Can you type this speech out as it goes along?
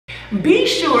Be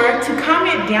sure to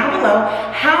comment down below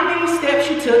how many steps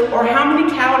you took or how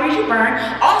many calories you burned.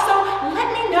 Also,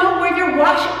 let me know where you're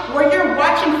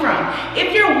watching from.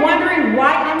 If you're wondering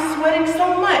why I'm sweating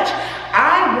so much,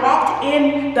 I walked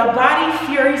in the Body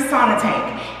Fury sauna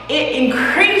tank. It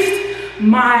increased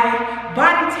my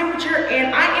body temperature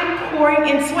and I am pouring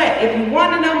in sweat. If you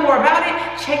want to know more about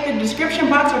it, check the description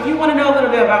box, or if you want to know a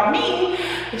little bit about me,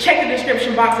 check the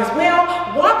description box as well.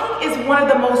 Walking is one of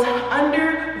the most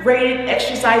underrated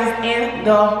exercises in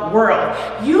the world.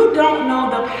 You don't know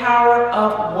the power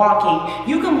of walking.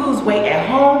 You can lose weight at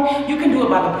home, you can do it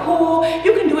by the pool,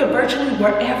 you can do it virtually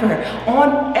wherever.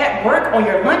 At work, on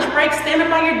your lunch break, stand up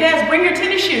by your desk, bring your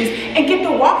tennis shoes and get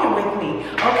to walking with me,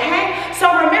 okay? So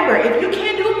remember, if you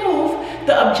can't do a move,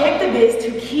 the objective is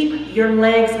to keep your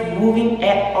legs moving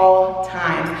at all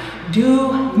times.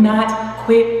 Do not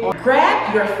quit.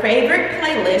 Grab your favorite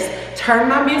playlist, turn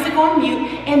my music on mute,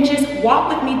 and just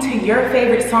walk with me to your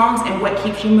favorite songs and what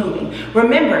keeps you moving.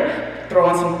 Remember, throw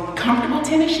on some comfortable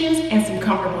tennis shoes and some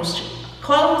comfortable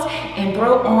clothes and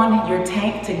throw on your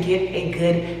tank to get a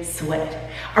good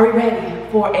sweat. Are we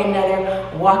ready for another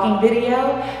walking video?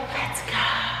 Let's go.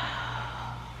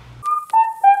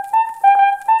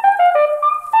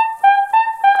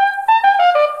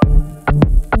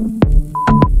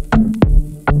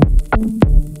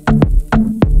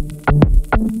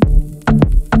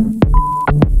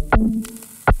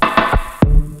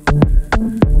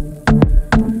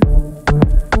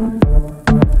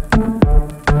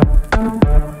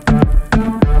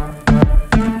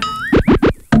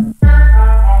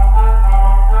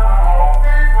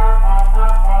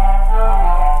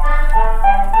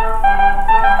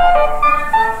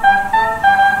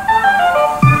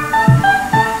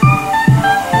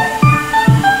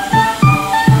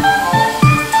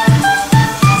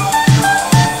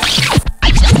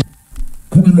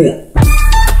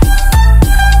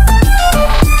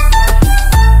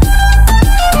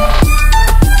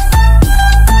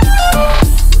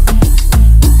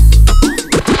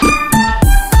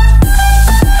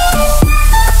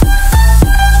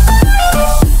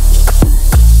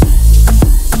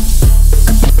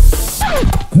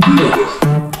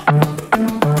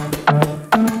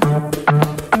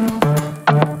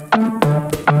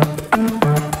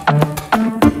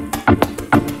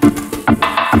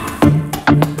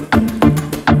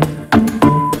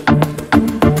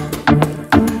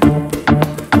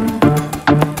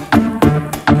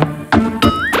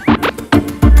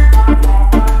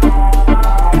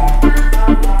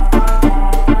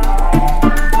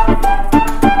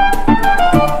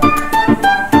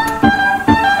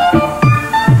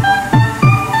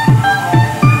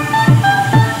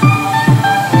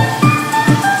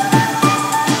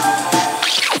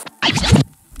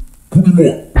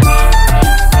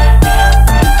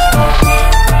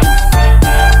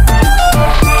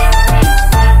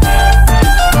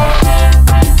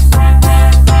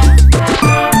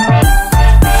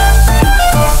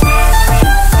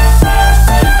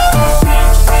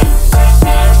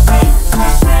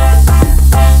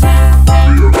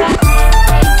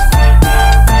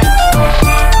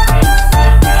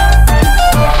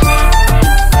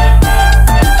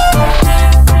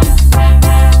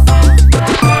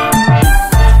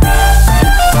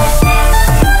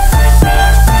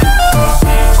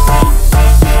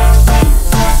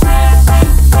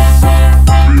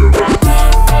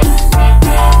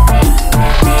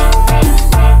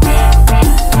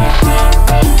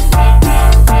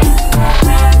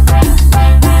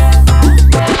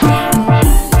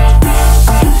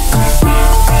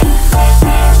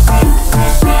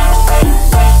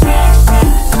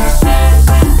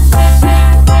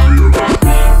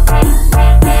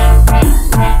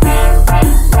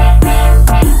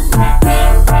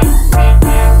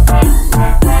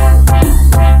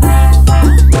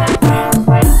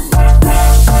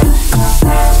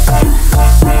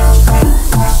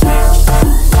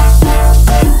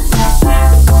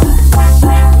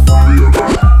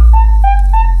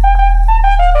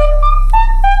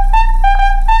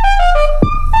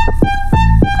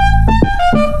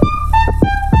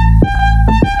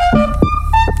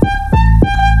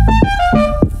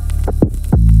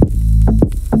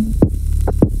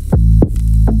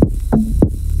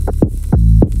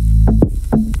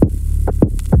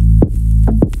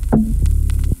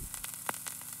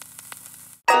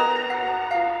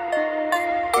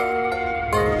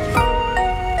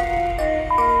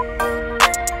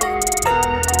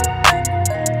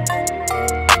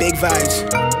 big vibes.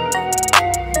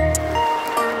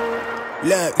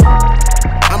 Look,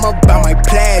 I'm about my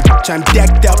pledge. I'm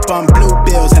decked up on blue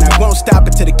bills, and I won't stop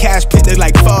until the cash pit look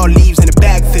like fall leaves in the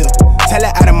backfield. Tell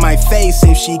her out of my face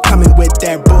if she coming with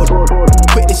that bull.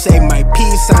 Quick to say my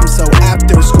piece, I'm so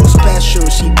after school special.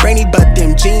 She brainy but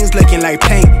them jeans looking like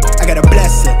paint, I gotta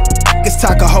bless her. Niggas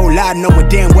talk a whole lot, knowing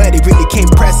damn well they really can't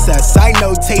press us. I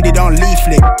notated on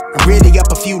leaflet, I'm really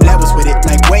up a few levels with it.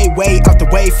 Like way out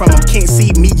the way from them, can't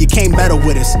see me, you can't meddle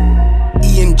with us.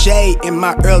 E&J in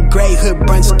my Earl Grey hood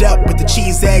bunched up with the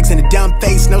cheese eggs and a dumb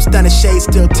face, no stunner shade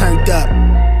still turned up.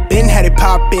 Been had it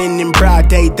poppin' in broad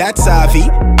day, that's Avi.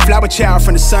 Flower child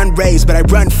from the sun rays, but I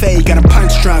run fade, got 'em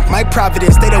punch drunk. My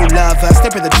Providence, they don't love us, they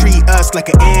rather treat us like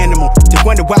an animal. They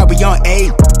wonder why we on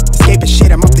 8. Escaping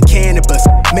shit, I'm off the cannabis.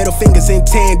 Middle fingers in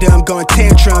tandem, going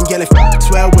tantrum. Yelling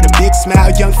 12 with a big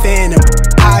smile, young phantom.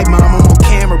 Hi mom, I'm on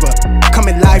camera.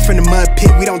 Coming live from the mud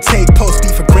pit, we don't take post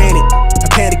beef for granted. I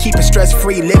plan to keep it stress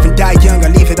free, live and die young, I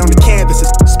leave it on the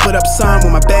canvases. Split up some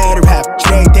with my better half,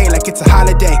 trade day like it's a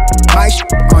holiday. My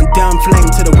on dumb flame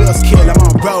till the wheels kill, I'm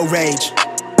on road rage.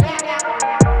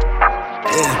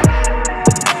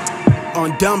 Yeah.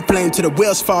 On dumb flame till the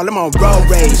wheels fall, I'm on road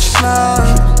rage.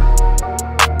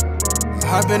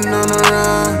 I've been on the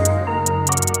run,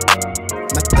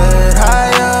 my third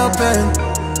eye open.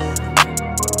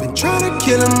 Been trying to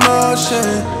kill emotion.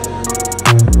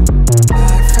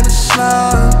 Life in the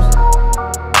slums.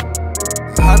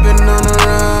 I've been on the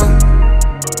run,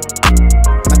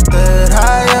 my third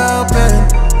eye open.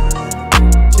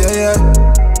 Yeah.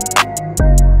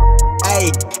 Hey,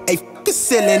 f*** the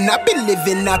ceiling, I've been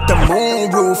living out the moon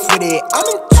roof with it. I'm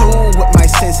in tune with my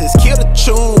senses, kill the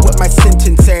tune with my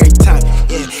sentence every time.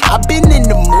 Yeah, I've been in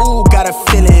the mood, got a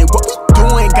feeling. What we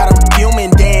doing, got 'em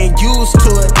fuming, they ain't used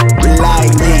to it.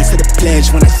 Like me to the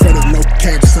pledge when I said it, no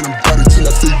caps, and I'm butter till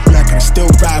I feel black. And I still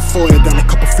ride for it on a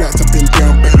couple flats, I've been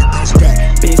down, better bounce back.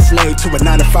 Been slave to a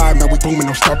 9 to 5, now we booming,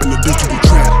 no stopping the digital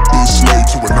trap. Been slave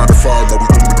to a 9 to 5, now we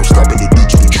booming, no stopping the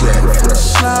digital trap.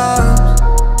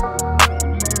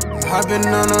 I've been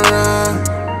on the run,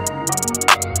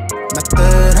 my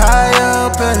third eye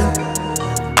open.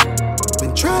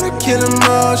 Been trying to kill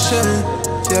emotion,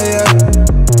 yeah.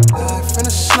 Life in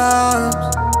the slums.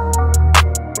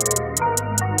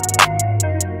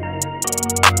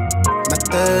 My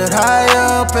third eye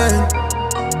open.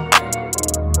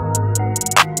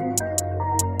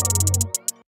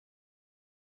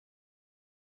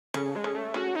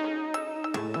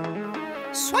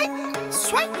 Swipe,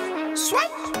 swipe,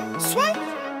 swipe, swipe.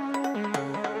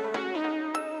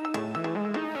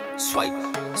 Swipe,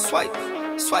 swipe,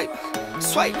 swipe,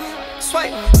 swipe,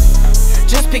 swipe.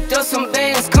 Just picked up some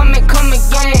bands, come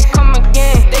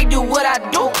again. They do what I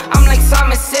do, I'm like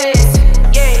Simon says.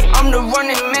 Yeah, I'm the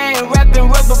running man, rapping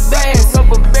rubber bands.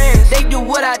 They do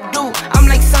what I do, I'm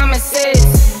like Simon says.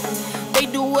 They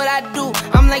do what I do,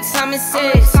 I'm like Simon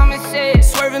says.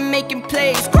 Swerving, making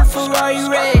plays, cool Ferrari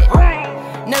red.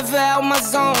 Never out my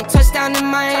zone, touchdown in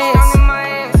my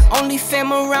hands. Only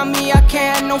fam around me, I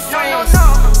can't have no friends.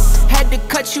 Had to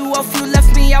cut you off, you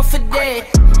left me out for dead.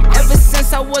 Ever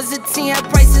since I was a teen, had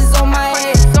prices on my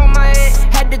head.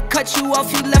 Had to cut you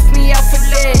off, you left me out for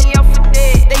dead.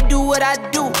 They do what I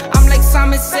do, I'm like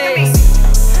Simon says.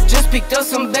 Just picked up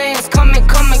some bands, come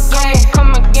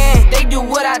again. They do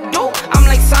what I do, I'm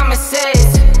like Simon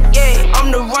says. Yeah,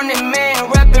 I'm the running man,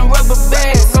 rapping rubber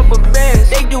bands.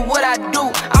 They do what I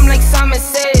do, I'm like Simon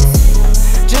says.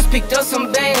 Just picked up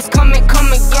some bands, come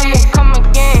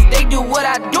again. They do what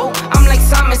I do, I'm like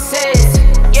Simon says.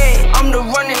 Yeah, I'm the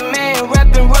running man,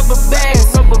 rapping rubber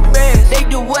bands. They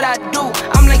do what I do,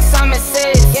 I'm like Simon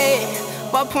says. Yeah,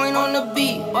 ballpoint on the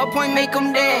beat, ballpoint make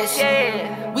them dance.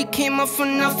 Yeah, we came up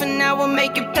from nothing, now we're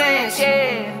making plans.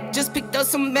 Yeah, just picked up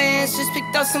some bands,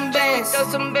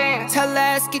 Tell her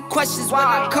ask it questions when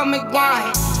I come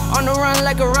again. On the run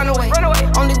like a runaway.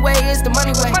 Only way is the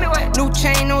money way. New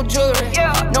chain, no jewelry.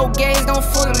 No games, don't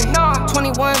fool me.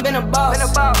 21, been a boss.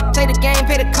 Play the game,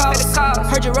 pay the cost.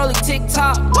 Heard you rolling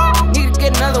TikTok. Need to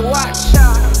get another watch.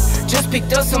 Just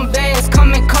picked up some bands,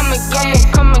 come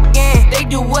again. They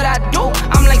do what I do,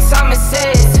 I'm like Simon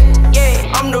says.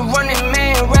 Yeah, I'm the running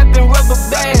man, rapping rubber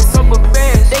bands.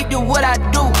 They do what I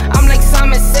do, I'm like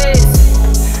Simon says.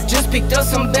 Just picked up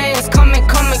some bands, come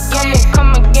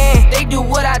again. They do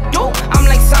what I do, I'm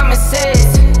like Simon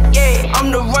says. Yeah, I'm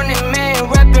the running man,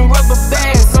 rapping rubber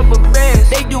bands.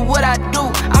 They do what I do,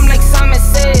 I'm like Simon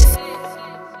says.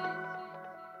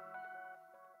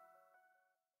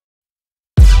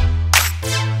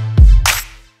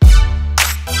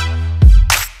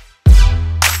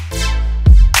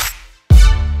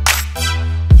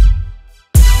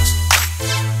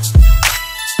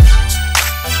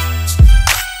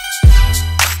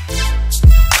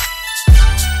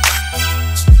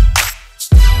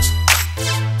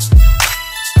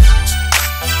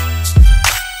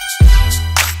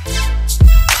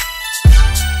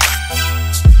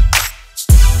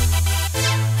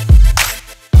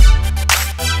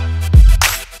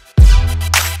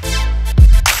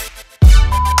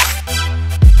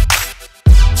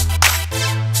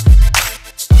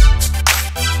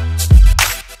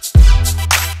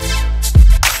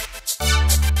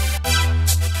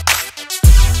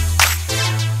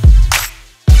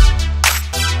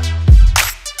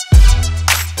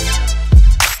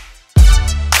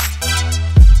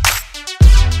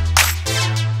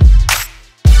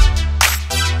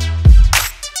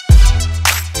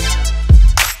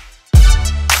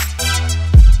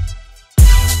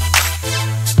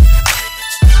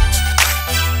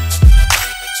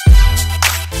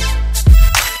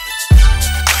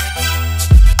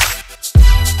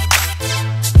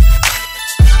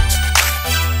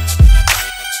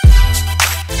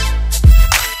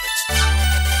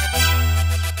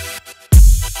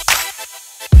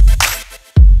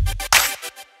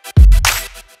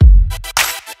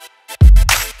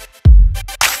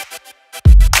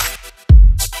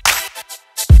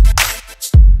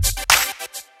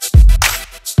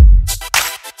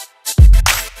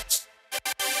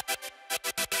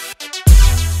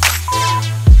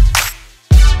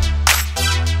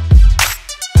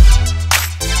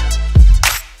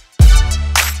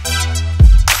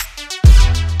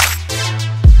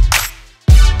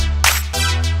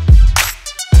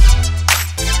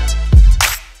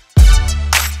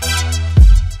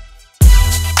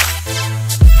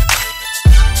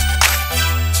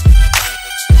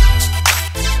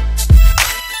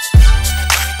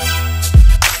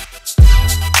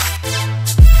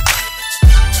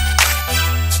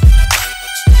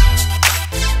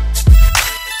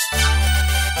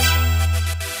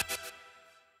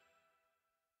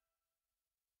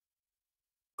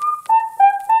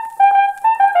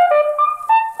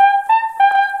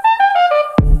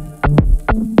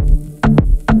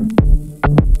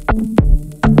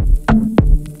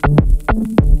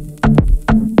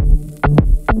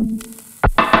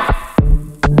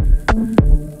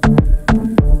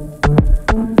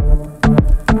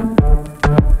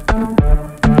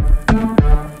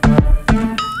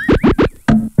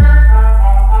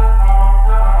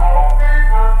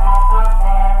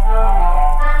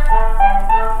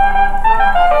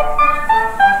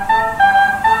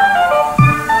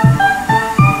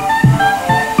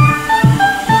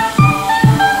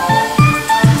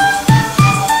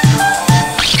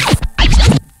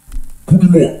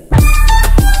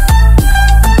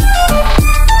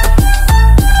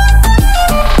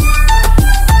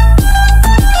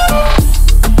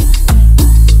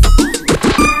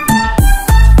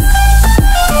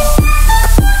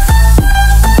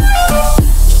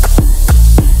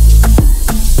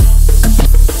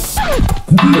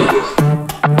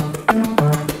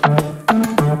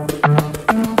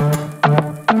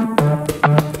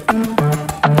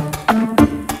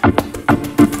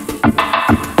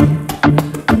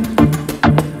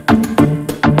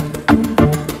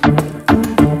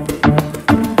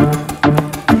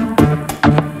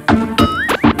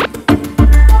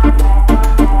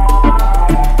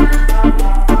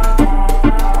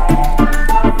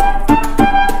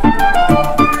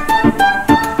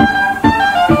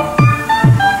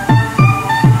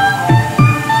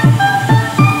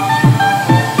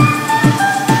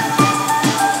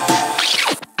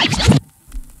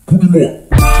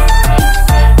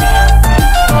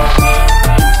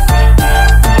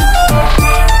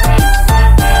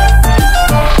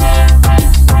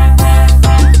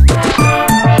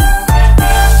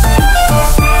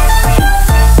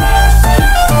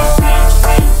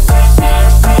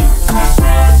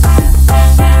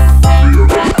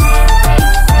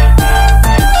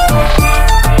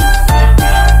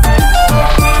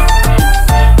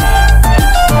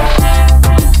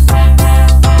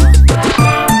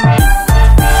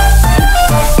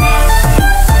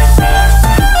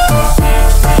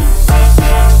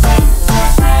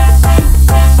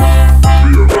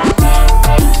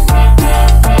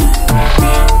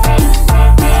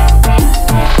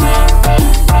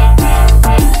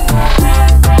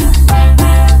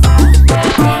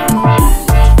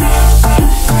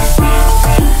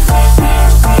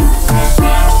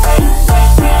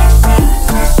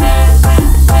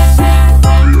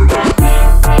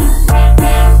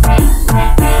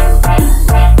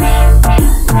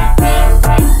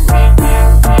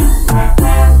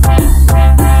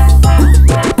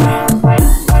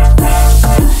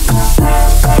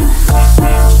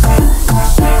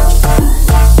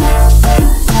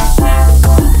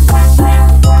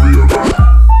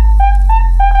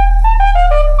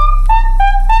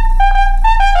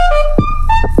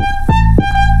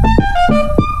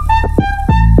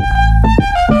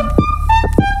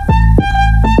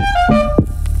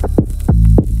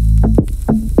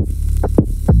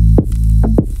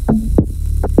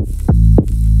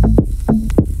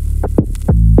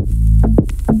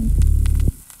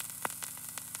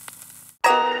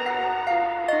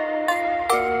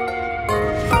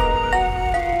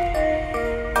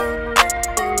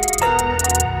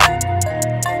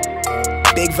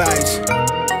 vibes.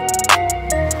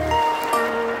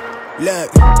 Look,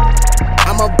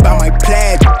 I'm about my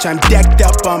pledge. I'm decked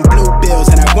up on blue bills,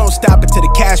 and I won't stop until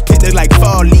the cash pit look like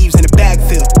fall leaves in the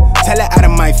backfield. Tell her out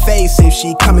of my face if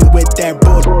she coming with that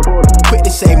bull. Quit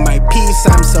to say my piece,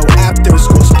 I'm so after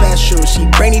school special. She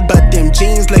brainy, but them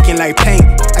jeans looking like paint.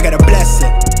 I gotta bless her.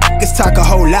 Niggas talk a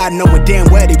whole lot, knowing damn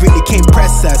well they really can't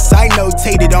press us. I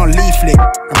notated on leaflet.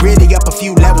 I'm really up a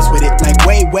few levels with it. Like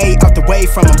way out the way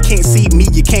from them. Can't see me,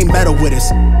 you can't meddle with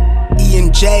us.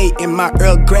 E&J in my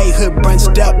Earl Grey hood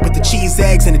bunched up with the cheese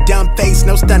eggs and a dumb face,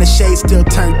 no stunner shade still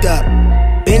turned up.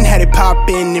 Been had it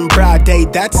poppin' in broad day,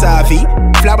 that's Avi.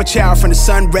 Flower child from the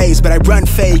sun rays, but I run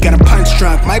fade, got a punch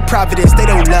drunk. My providence, they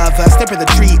don't love us, they rather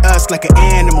treat us like an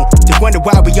animal. They wonder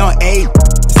why we on aid.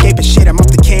 Escaping shit, I'm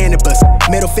off the cannabis.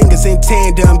 Middle fingers in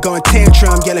tandem, going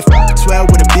tantrum, yelling swell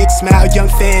with a big smile, young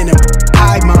phantom.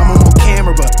 Hi mom, I'm on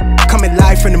camera. Coming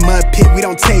live from the mud pit, we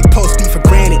don't take post beef for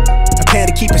granted. I plan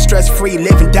to keep it stress-free,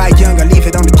 live and die young, I leave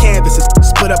it on the canvases.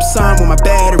 Split up some with my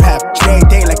better half, trade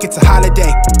day like it's a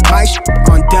holiday. My shit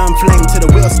on dumb flame till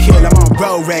the wheels kill, I'm on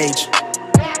road rage.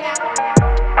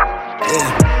 Yeah.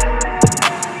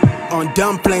 On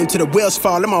dumb flame till the wheels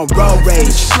fall, I'm on road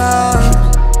rage.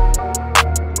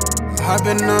 I've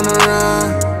been on the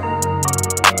run,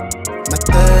 my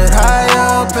third eye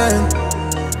open.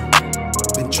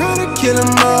 Been trying to kill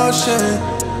emotion.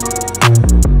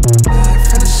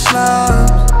 Life in the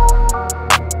slums.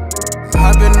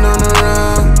 I've been on the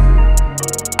run,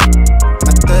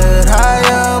 my third eye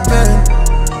open.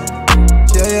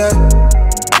 Yeah.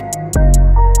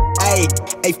 Ayy,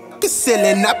 f the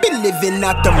ceiling, I've been living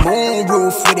out the moon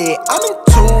roof with it. I'm in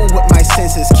tune with my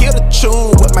senses, kill the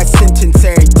tune with my sentence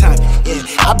every time.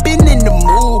 Yeah, I've been in the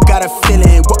mood, got a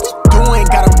feeling. What we doing,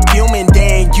 got them fuming,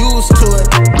 they ain't used to it.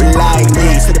 Rely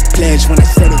me to the pledge when I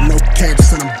said it, no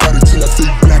caps on them body till I feel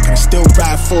black. And I still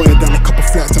ride for it on a couple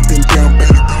flats, I've been down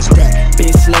bad and bounce back.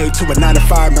 Been slave to a 9 to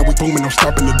 5, now we booming, no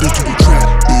stopping the digital trap.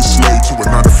 Been slave to a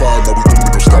 9 to 5, now we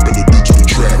booming, no stopping the digital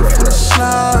trap.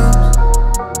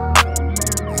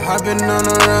 I've been on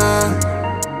the run,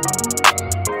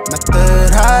 my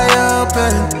third eye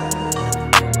open.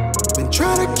 Been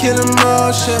trying to kill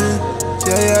emotion,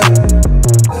 yeah.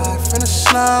 Life in the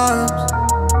slums.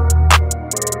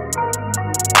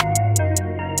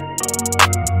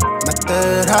 My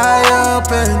third eye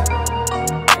open.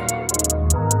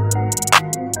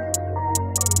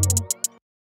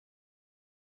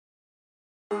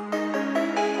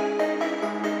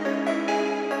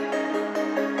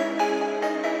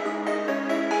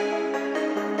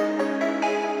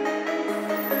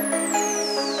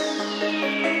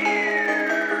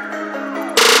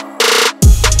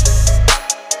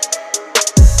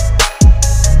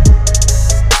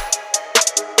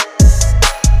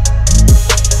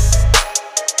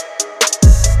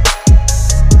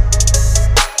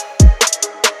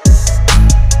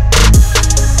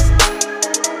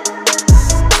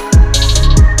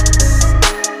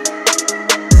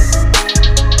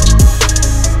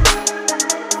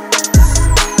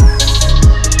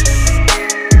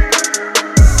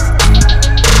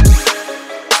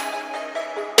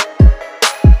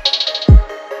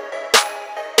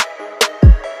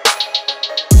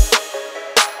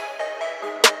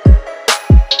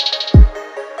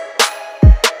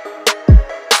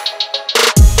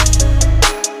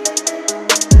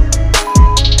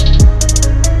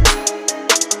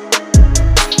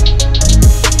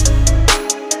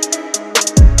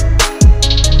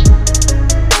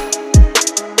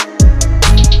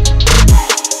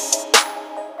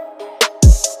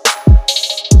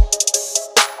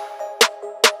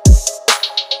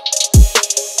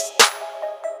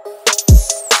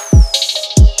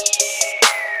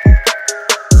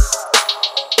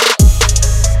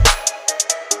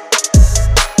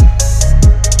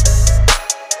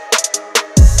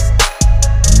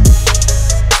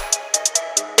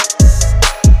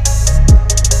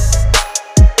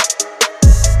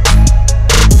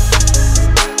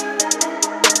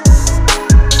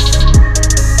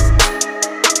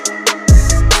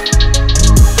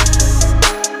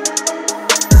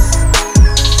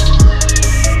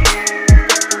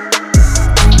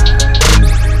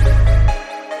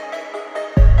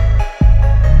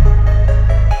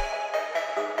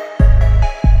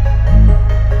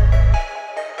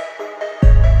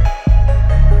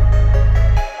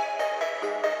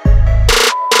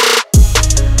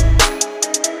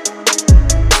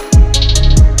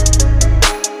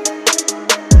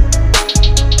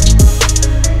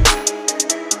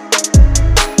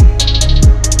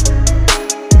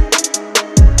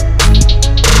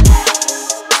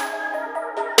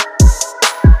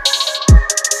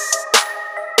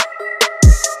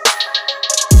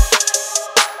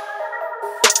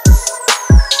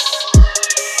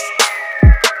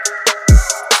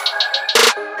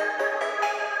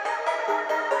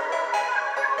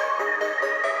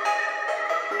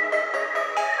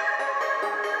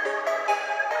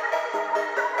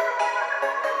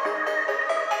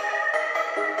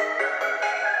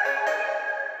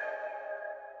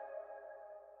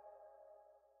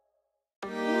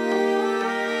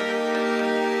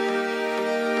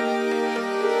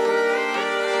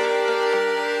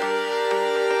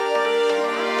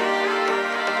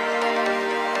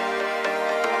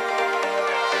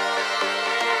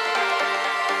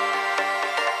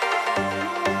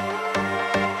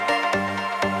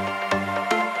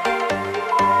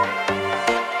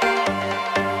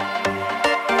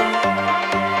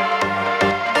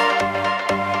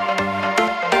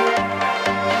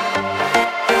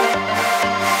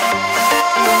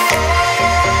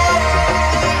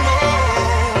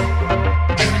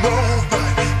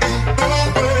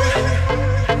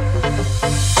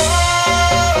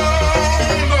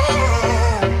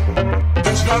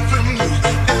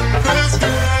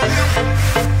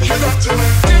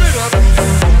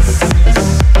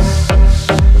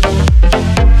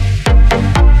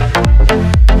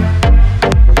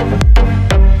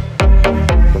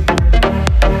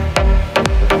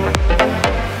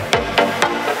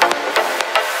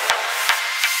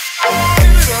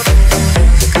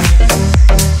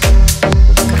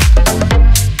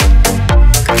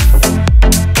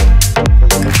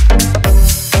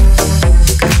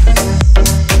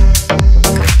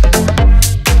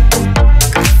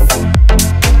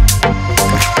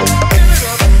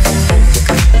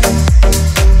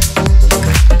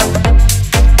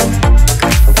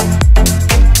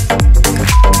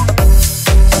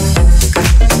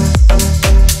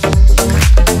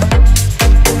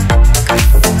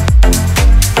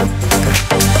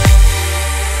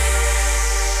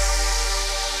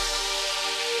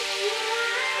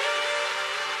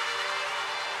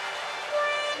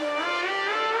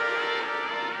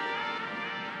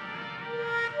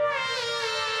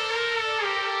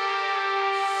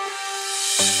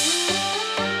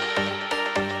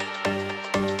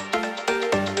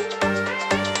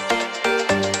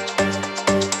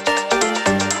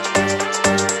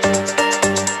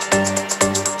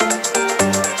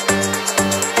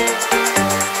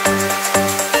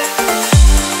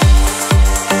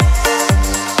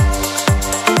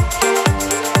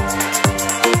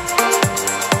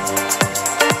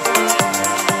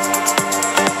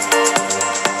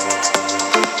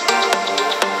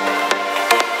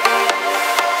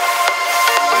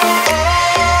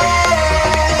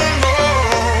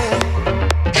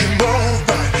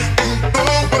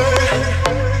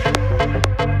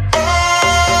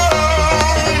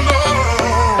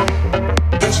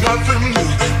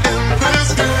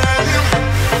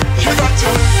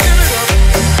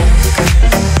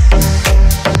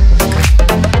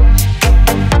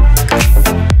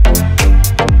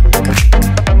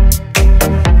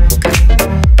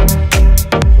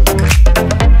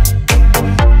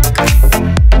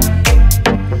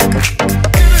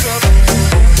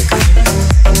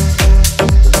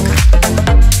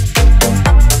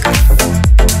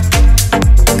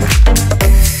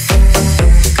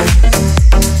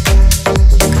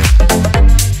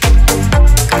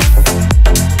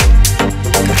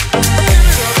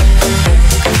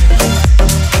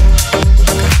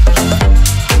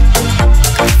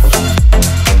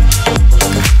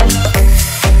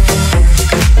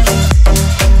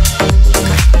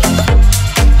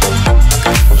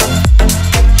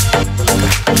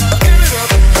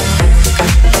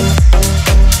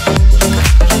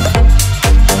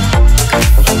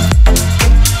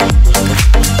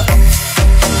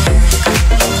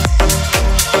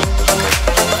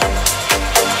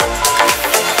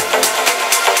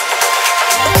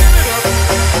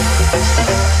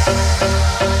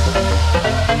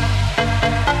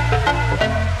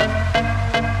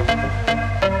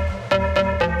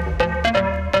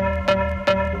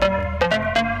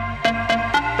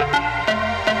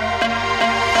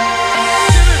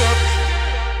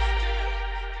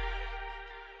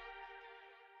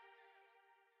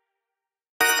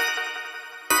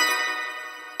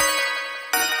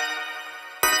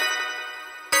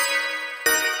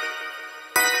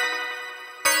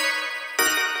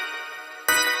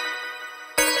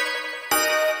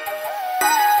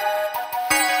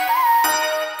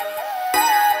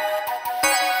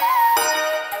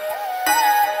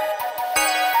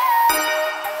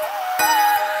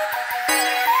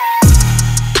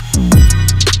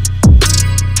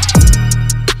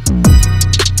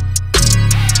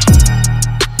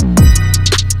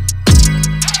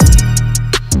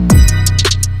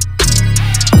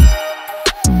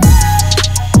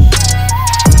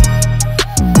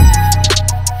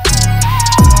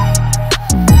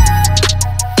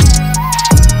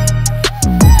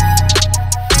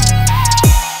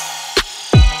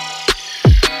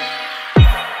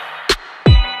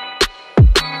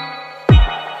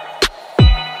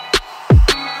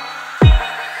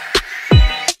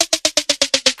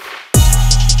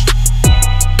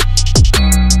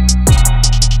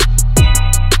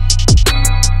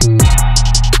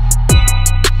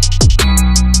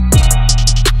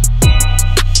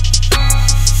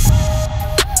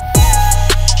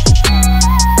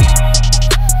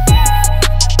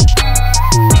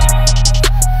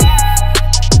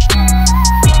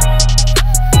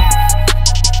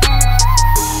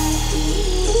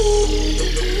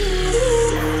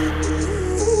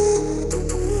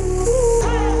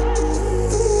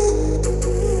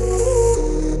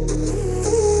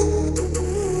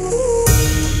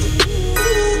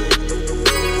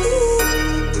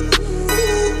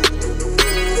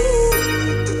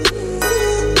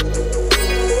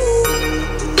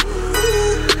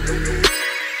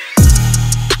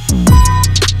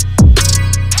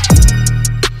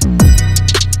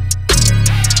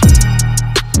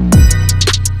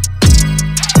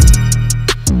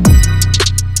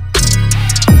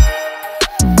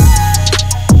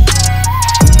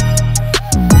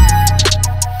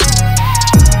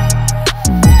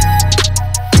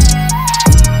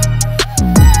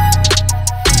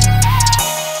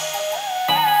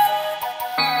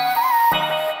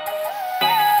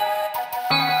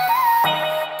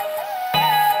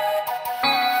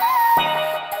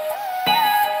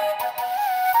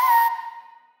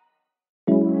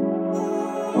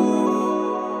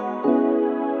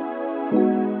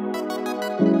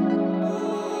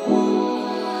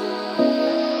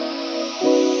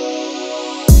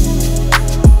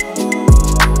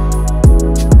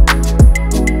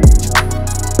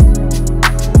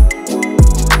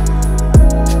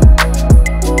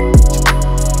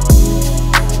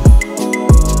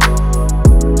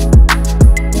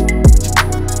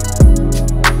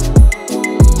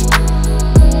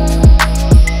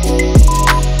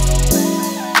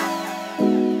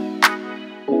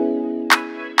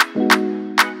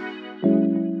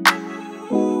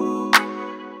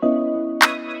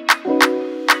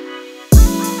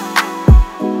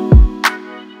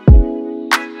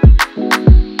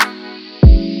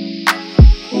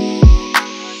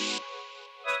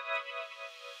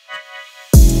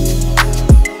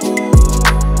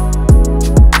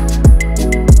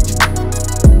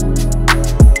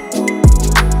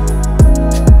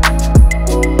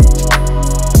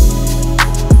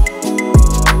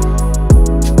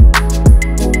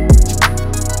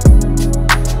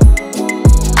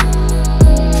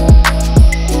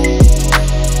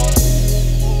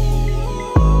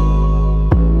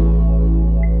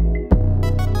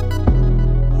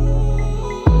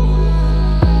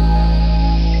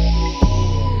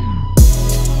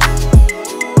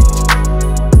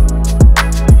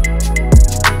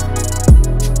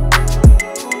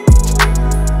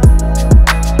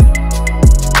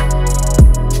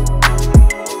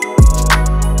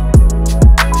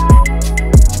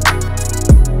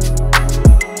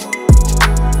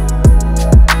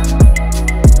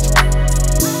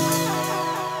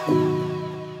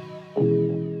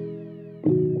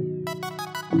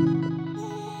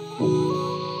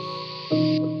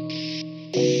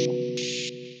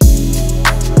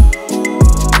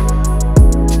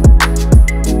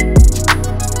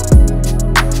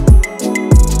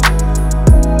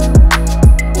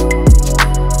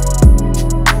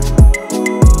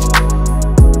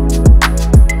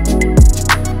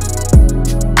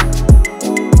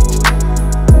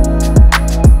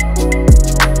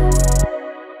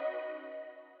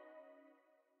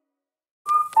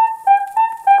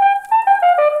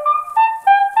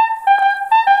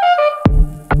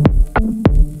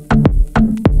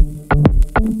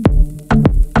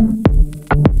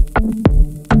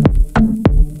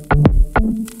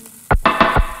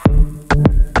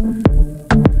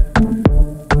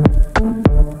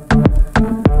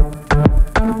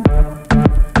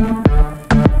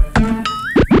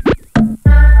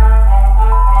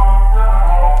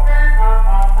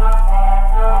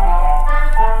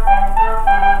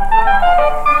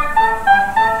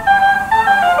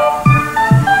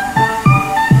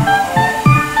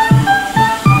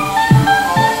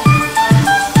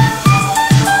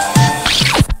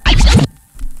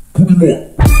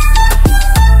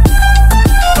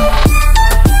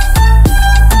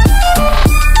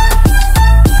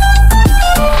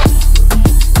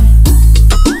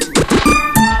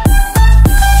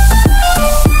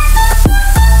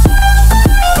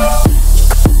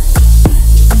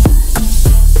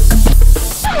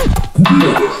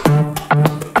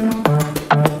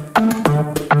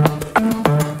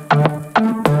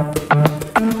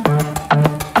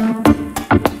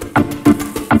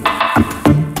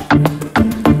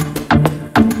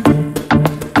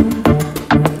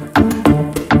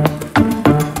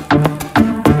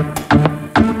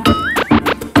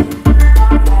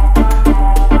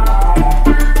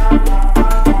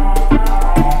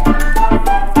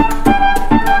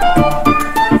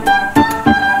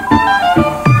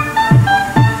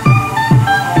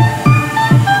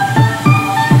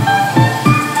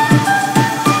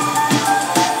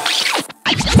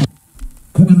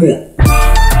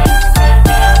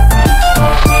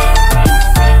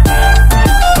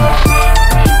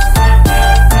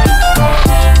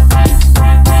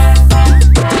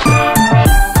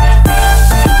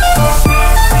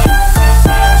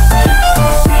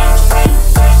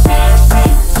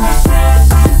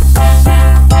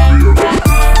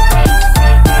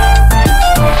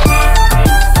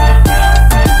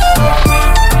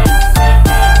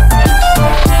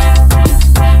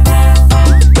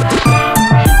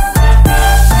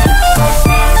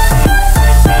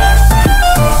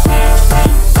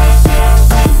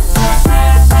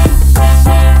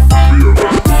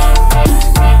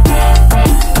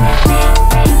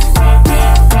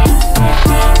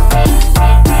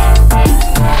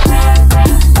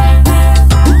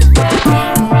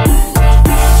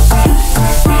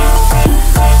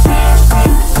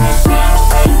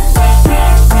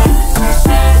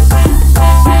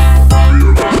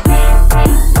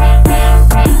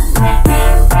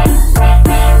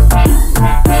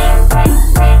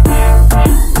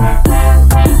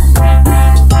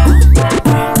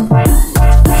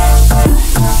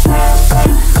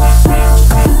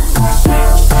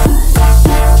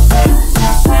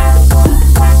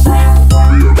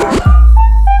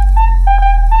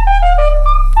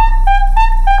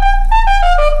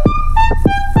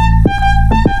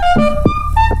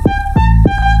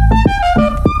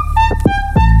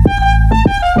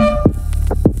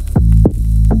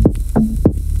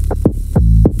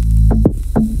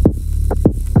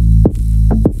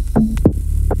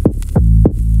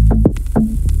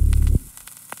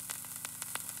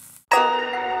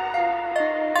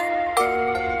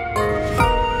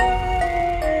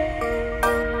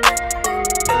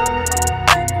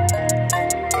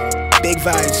 Big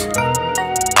vibes.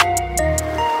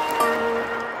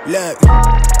 Look,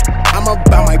 I'm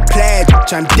about my pledge.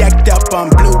 I'm decked up on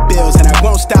blue bills, and I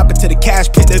won't stop until the cash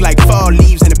pit look like fall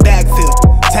leaves in the backfield.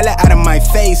 Tell her out of my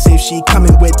face if she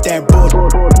coming with that bull.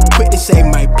 Quick to say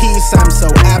my piece, I'm so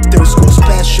after school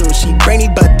special. She brainy,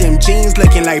 but them jeans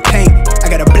looking like paint. I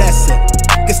gotta bless her.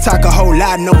 Niggas talk a whole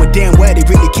lot, knowing damn well they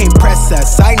really can't press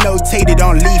us. I notated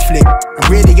on leaflet.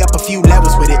 I'm really up a few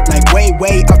levels with it, like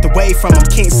way out the way from them.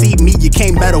 Can't see me, you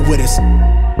can't meddle with us.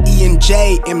 E and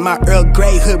J in my Earl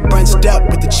Grey hood brunched up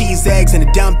with the cheese eggs and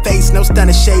a dumb face, no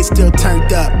stunner shade still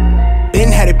turned up.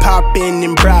 Been had it poppin'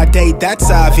 in broad day,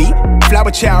 that's Avi.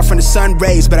 Flower child from the sun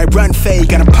rays, but I run fade,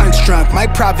 got 'em punch drunk. My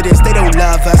Providence, they don't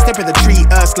love us, they rather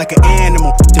treat us like an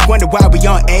animal. They wonder why we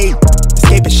on 8.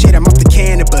 Escaping shit, I'm off the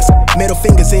cannabis. Middle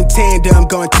fingers in tandem,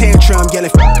 going tantrum,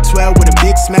 yelling 12 with a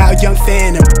big smile, young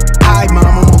phantom. Hi mom,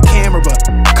 I'm on camera.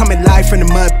 Coming live from the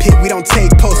mud pit, we don't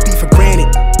take post beef for granted.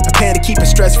 I plan to keep it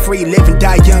stress-free, live and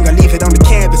die young, I leave it on the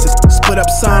canvases. Split up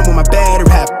some with my better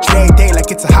half, Dre day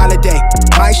like it's a holiday.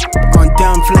 My shit on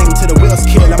dumb flame till the wheels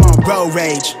kill, I'm on road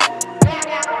rage.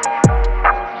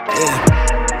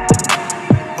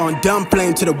 Yeah. On dumb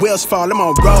flame till the wheels fall, I'm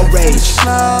on road rage.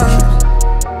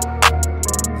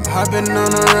 I've been on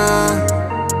the run,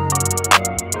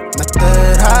 my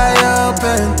third eye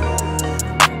open.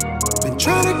 Been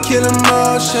trying to kill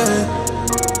emotion.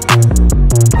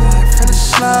 Life in the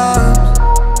slums.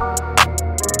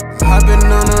 I've been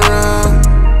on the run,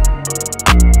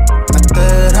 my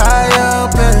third eye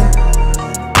open.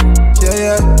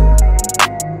 Yeah.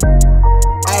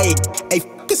 Hey, f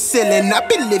the ceiling, I've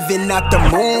been living out the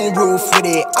moon roof with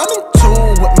it. I'm in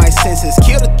tune with my senses,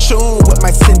 kill the tune with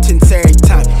my sentence every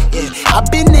time. Yeah, I've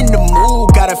been in the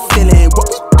mood, got a feeling. What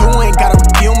we doing, got 'em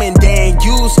fuming, they ain't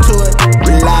used to it.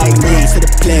 Rely me to the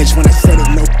pledge when I said it,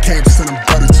 no caps, and I'm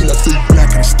body till I feel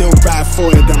black. And I still ride for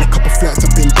it on a couple flats,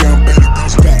 I've been down, baby,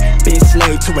 bounce back. Been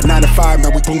slave to a 9 to 5, now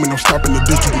we booming, no stopping the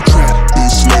digital trap. Been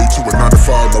slave to a 9 to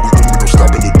 5, now we booming, no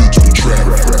stopping the digital trap.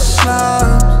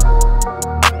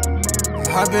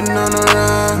 I've been on the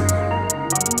run.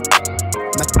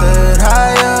 My third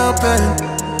eye open.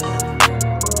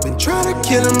 Been trying to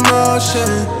kill emotion.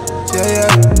 Yeah.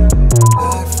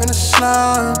 Life in the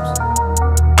slums.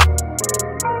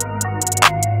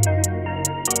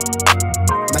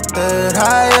 My third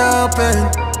eye